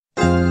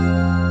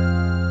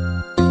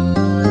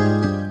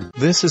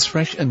This is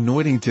Fresh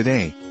Anointing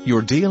Today,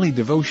 your daily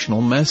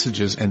devotional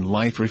messages and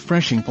life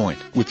refreshing point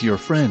with your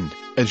friend,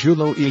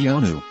 Ajulo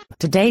Iyonu.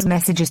 Today's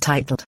message is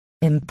titled,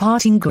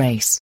 Imparting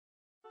Grace.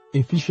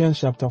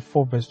 Ephesians chapter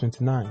 4 verse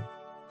 29.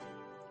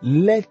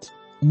 Let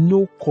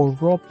no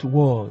corrupt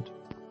word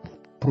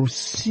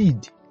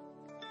proceed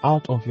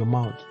out of your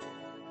mouth,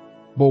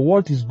 but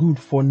what is good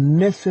for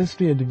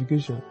necessary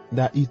edification,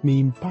 that it may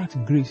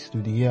impart grace to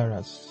the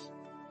hearers.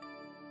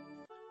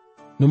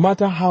 No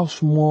matter how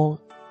small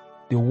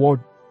the word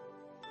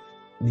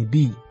may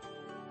be,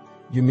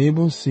 you may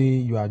even say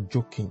you are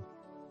joking.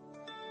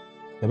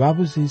 The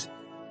Bible says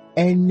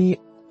any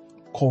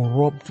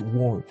corrupt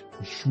word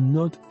should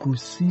not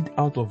proceed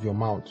out of your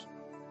mouth.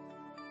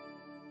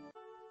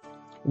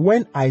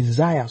 When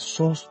Isaiah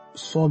saw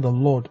the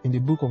Lord in the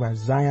book of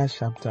Isaiah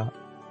chapter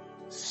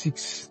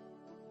 6,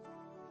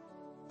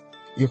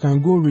 you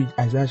can go read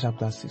Isaiah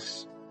chapter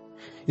 6.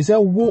 He said,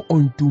 "Woe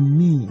unto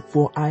me,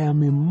 for I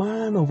am a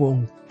man of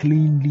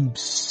unclean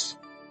lips.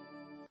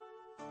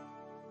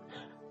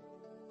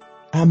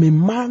 I am a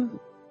man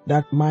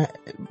that my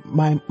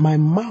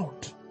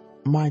mouth,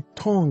 my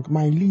tongue,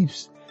 my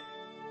lips,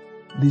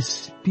 they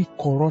speak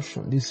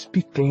corruption, they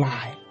speak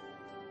lie.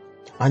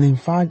 And in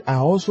fact, I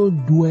also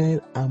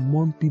dwell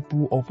among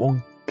people of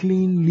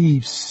unclean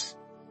lips."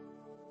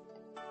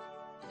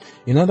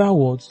 In other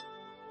words,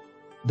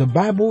 the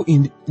Bible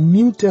in the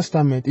New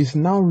Testament is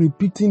now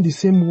repeating the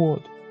same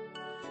word,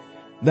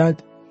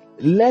 that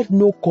let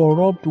no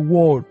corrupt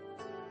word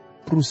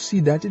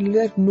proceed, that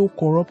let no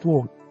corrupt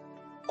word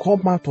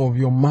come out of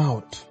your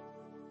mouth.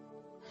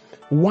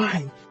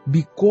 Why?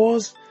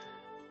 Because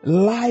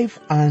life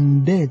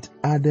and death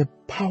are the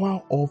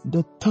power of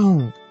the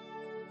tongue.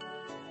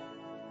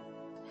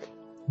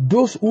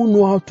 Those who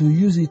know how to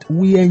use it,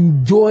 we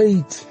enjoy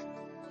it.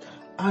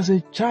 As a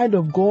child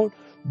of God,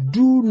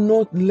 do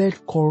not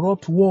let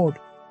corrupt word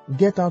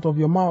get out of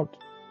your mouth.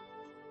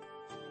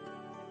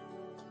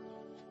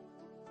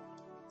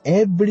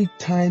 Every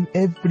time,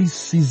 every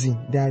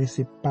season, there is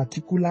a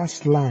particular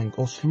slang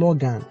or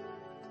slogan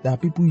that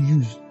people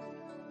use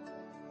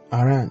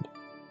around,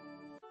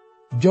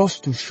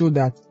 just to show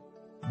that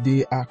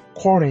they are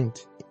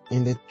current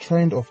in the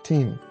trend of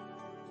things.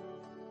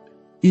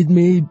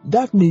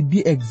 That may be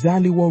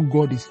exactly what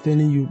God is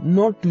telling you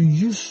not to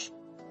use.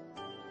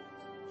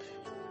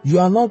 You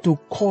are not to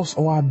curse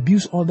or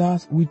abuse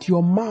others with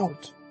your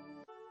mouth.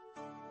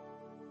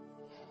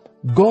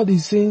 God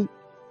is saying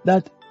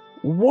that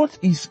what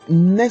is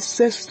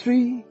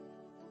necessary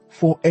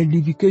for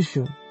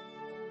edification,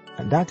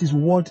 and that is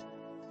what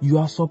you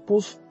are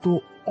supposed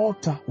to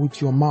utter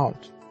with your mouth.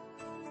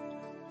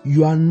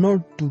 You are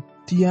not to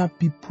tear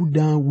people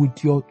down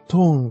with your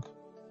tongue.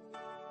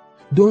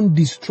 Don't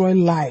destroy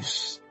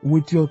lives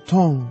with your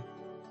tongue.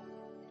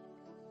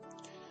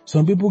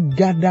 Some people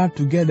gathered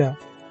together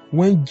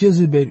when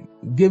Jezebel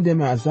gave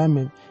them an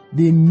assignment.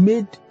 They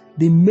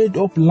made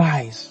up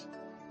lies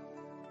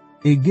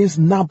against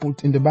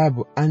Naboth in the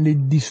Bible, and they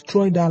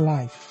destroyed their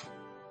life.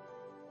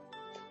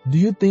 Do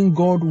you think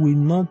God will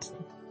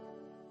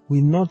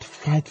not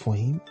fight for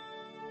him?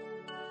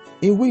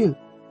 He will.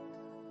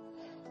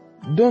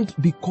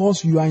 Don't,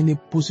 because you are in a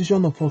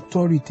position of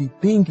authority,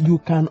 think you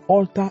can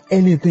alter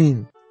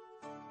anything.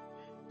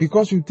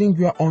 Because you think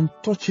you are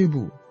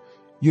untouchable,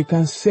 you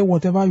can say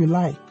whatever you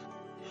like.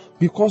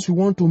 Because you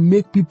want to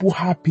make people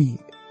happy,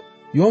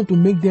 you want to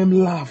make them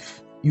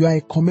laugh, you are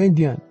a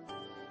comedian.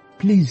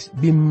 Please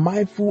be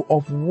mindful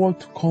of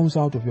what comes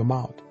out of your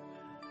mouth.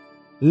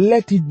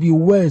 Let it be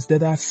words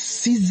that are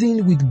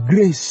seasoned with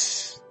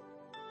grace,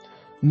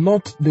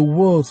 not the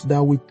words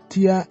that will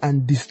tear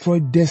and destroy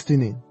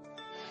destiny.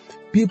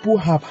 People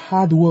have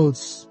had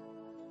words,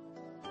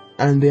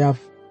 and they have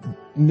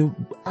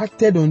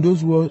acted on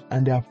those words,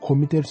 and they have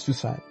committed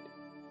suicide.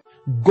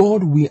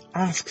 God will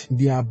ask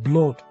their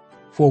blood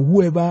for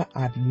whoever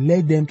had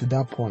led them to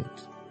that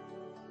point.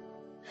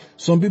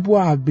 Some people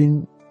have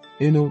been,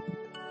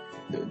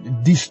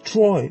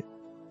 destroyed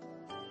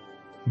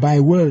by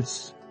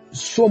words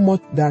so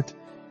much that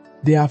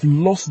they have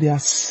lost their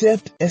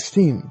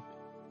self-esteem.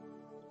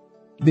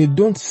 They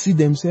don't see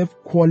themselves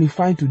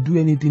qualified to do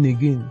anything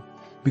again,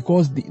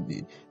 because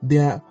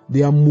their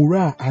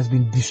morale has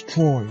been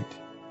destroyed.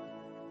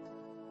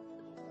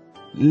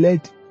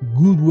 Let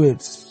good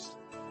words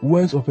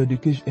of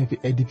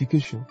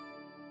edification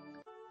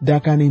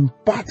that can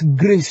impart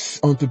grace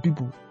unto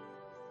people,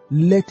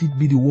 let it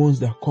be the ones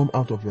that come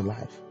out of your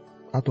life,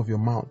 out of your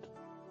mouth.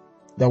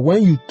 That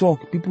when you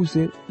talk, people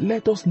say,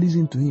 let us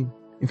listen to him.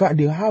 In fact,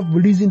 they have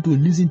reason to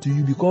listen to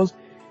you, because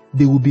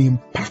they will be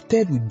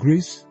impacted with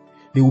grace,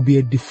 they will be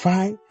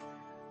edified,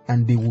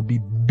 and they will be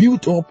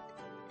built up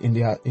in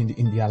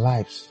their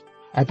lives.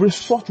 I pray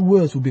such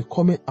words will be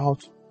coming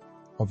out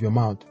of your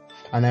mouth.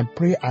 And I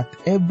pray at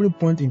every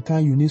point in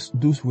time you need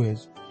those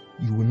words,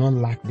 you will not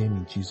lack them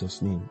in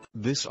Jesus' name.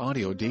 This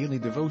audio daily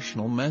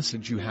devotional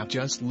message you have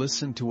just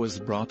listened to was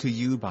brought to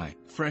you by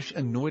Fresh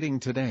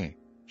Anointing Today.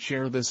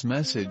 Share this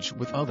message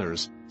with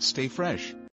others. Stay fresh.